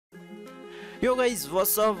Yo guys,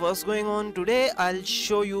 what's up, what's going on? Today I'll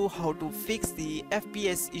show you how to fix the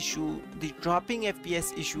FPS issue, the dropping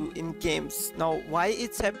FPS issue in games. Now why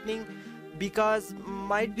it's happening? Because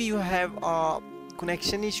might be you have a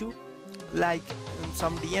connection issue, like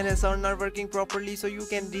some DNS are not working properly, so you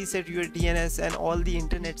can reset your DNS and all the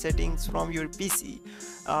internet settings from your PC.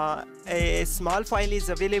 A small file is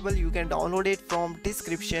available, you can download it from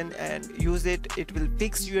description and use it. It will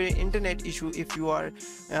fix your internet issue if you are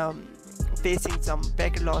facing some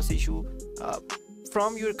packet loss issue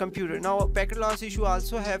from your computer. Now packet loss issue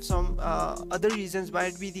also have some other reasons.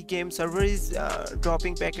 Might be the game server is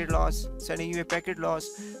dropping packet loss, sending you a packet loss,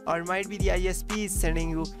 or might be the ISP is sending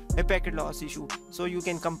you a packet loss issue. So you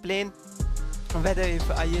can complain whether if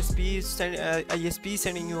ISP is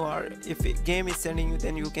sending you or if a game is sending you,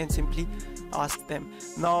 then you can simply ask them.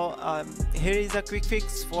 Now here is a quick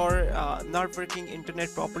fix for not working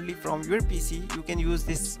internet properly from your PC. You can use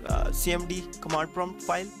this cmd command prompt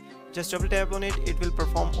file. Just double tap on it, it will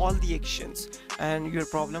perform all the actions and your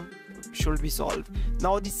problem should be solved.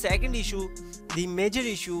 Now the second issue, the major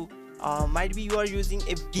issue, might be you are using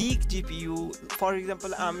a weak GPU. For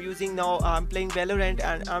example, I'm playing Valorant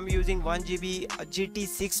and I'm using 1GB GT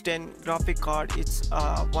 610 graphic card. It's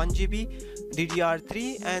 1GB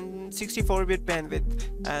DDR3 and 64-bit bandwidth,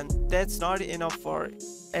 and that's not enough. For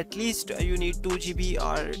at least you need 2GB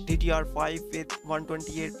or DDR5 with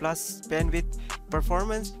 128 plus bandwidth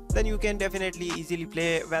performance. Then you can definitely easily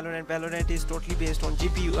play Valorant. Valorant is totally based on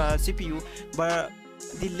GPU, CPU, but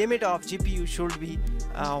the limit of GPU should be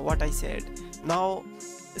what I said. Now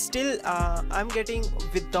still I'm getting,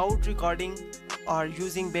 without recording or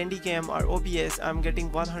using Bandicam or OBS, I'm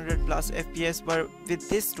getting 100 plus FPS, but with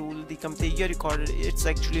this tool, the Camtasia recorder, it's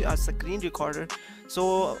actually a screen recorder.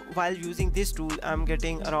 So while using this tool, I'm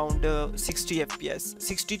getting around 60 FPS,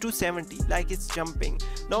 60 to 70, like it's jumping.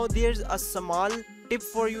 Now there's a small tip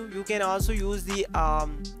for you. You can also use the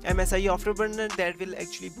MSI Afterburner, that will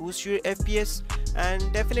actually boost your FPS,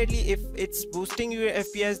 and definitely if it's boosting your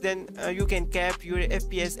FPS, then you can cap your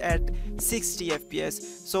FPS at 60 FPS.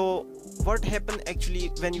 So what happened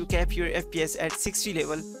actually when you cap your FPS at 60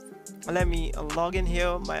 level? Let me log in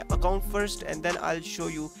here my account first, and then I'll show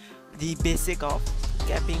you the basic of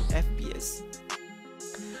capping FPS.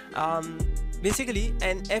 Basically,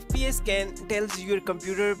 an FPS can tells your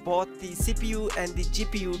computer, both the CPU and the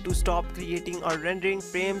GPU, to stop creating or rendering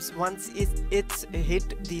frames once it's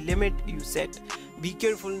hit the limit you set. Be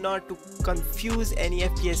careful not to confuse any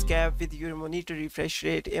FPS cap with your monitor refresh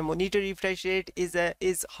rate. A monitor refresh rate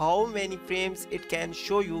is how many frames it can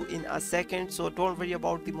show you in a second. So don't worry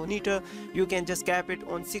about the monitor, you can just cap it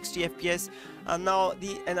on 60 FPS. Now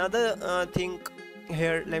the another thing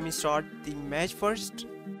here, let me start the match first.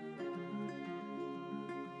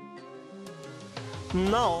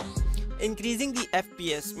 Now increasing the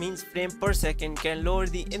FPS, means frame per second, can lower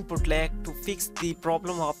the input lag. To fix the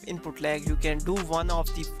problem of input lag, you can do one of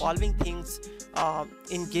the following things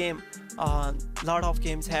in game. Lot of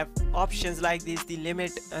games have options like this: the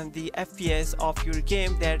limit and the FPS of your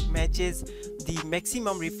game that matches the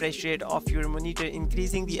maximum refresh rate of your monitor,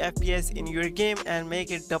 increasing the FPS in your game and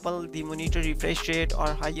make it double the monitor refresh rate or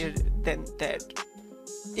higher than that.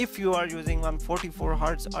 If you are using 144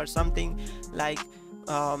 Hz or something like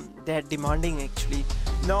that demanding actually.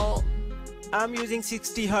 Now I'm using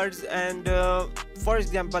 60 Hz, and for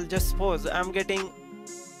example, just suppose I'm getting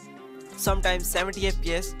sometimes 70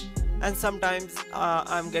 FPS and sometimes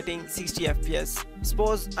I'm getting 60 FPS.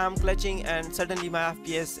 Suppose I'm clutching and suddenly my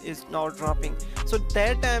FPS is now dropping. So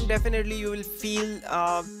that time definitely you will feel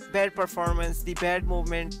bad performance, the bad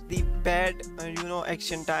movement, the bad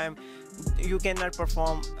action time. You cannot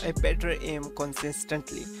perform a better aim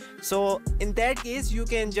consistently. So in that case, you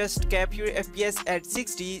can just cap your FPS at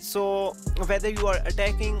 60. So whether you are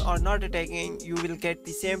attacking or not attacking, you will get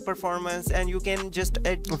the same performance, and you can just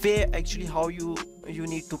weigh actually how you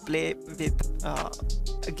need to play with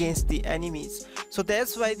against the enemies. So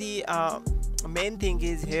that's why the main thing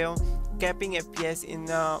is here, capping FPS in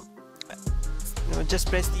just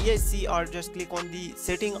press the ESC or just click on the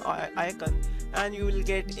setting icon, and you will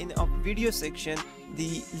get in a video section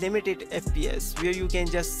the limited FPS, where you can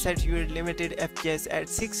just set your limited FPS at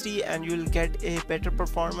 60 and you will get a better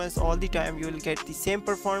performance all the time. You will get the same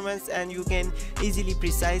performance and you can easily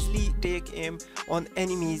precisely take aim on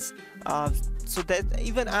enemies. So that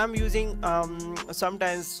even I'm using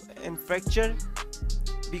sometimes in fracture,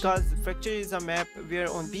 because fracture is a map where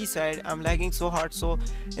on B side I'm lagging so hard, so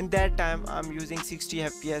in that time I'm using 60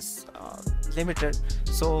 fps limiter,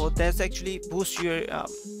 so that's actually boost your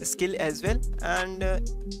skill as well. And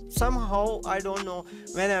somehow I don't know,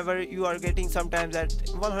 whenever you are getting sometimes at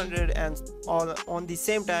 100 and all on the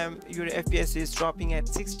same time your fps is dropping at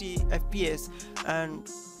 60 fps, and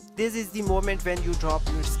this is the moment when you drop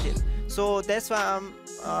your skill. So that's why I'm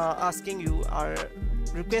asking you or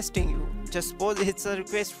requesting you, just suppose it's a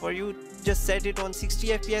request for you, just set it on 60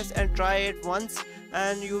 fps and try it once,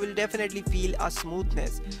 and you will definitely feel a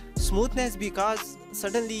smoothness because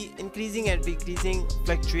suddenly increasing and decreasing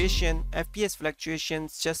fluctuation, fps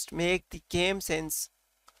fluctuations just make the game sense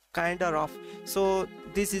kinda rough. So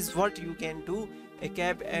this is what you can do,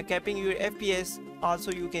 capping your fps.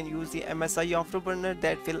 Also you can use the msi afterburner,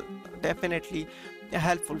 that will definitely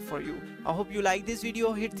helpful for you. I hope you like this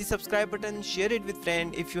video. Hit the subscribe button, share it with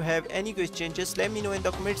friend. If you have any question, just let me know in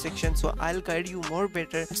the comment section, so I'll guide you more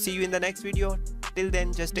better. See you in the next video. Till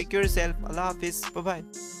then, just take care of yourself. Allah Hafiz. Bye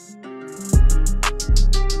bye.